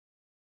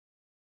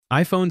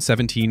iPhone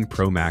 17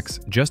 Pro Max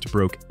just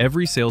broke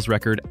every sales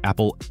record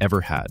Apple ever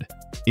had.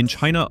 In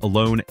China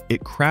alone,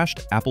 it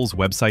crashed Apple's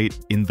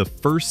website in the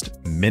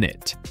first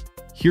minute.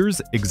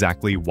 Here's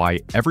exactly why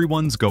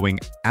everyone's going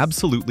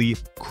absolutely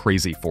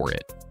crazy for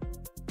it.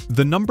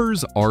 The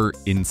numbers are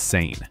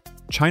insane.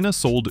 China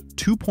sold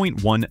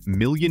 2.1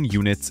 million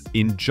units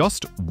in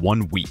just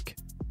 1 week.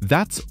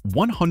 That's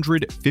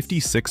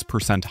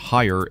 156%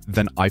 higher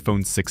than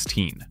iPhone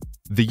 16.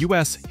 The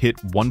US hit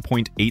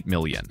 1.8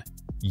 million.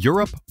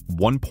 Europe,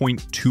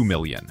 1.2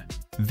 million.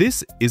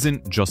 This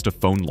isn't just a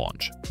phone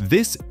launch.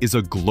 This is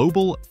a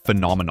global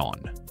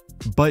phenomenon.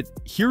 But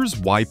here's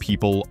why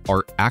people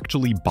are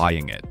actually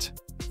buying it.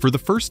 For the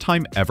first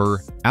time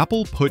ever,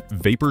 Apple put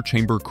vapor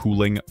chamber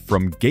cooling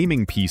from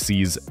gaming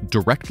PCs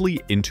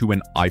directly into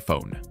an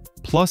iPhone,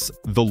 plus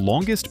the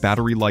longest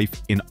battery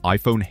life in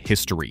iPhone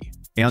history,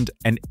 and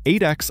an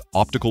 8x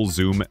optical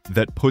zoom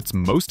that puts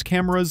most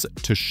cameras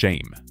to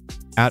shame.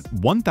 At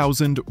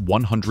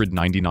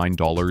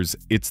 $1,199,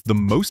 it's the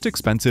most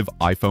expensive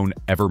iPhone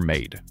ever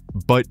made.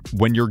 But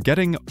when you're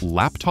getting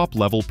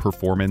laptop-level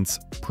performance,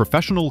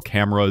 professional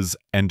cameras,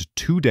 and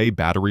 2-day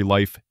battery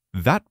life,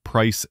 that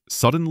price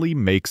suddenly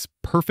makes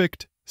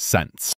perfect sense.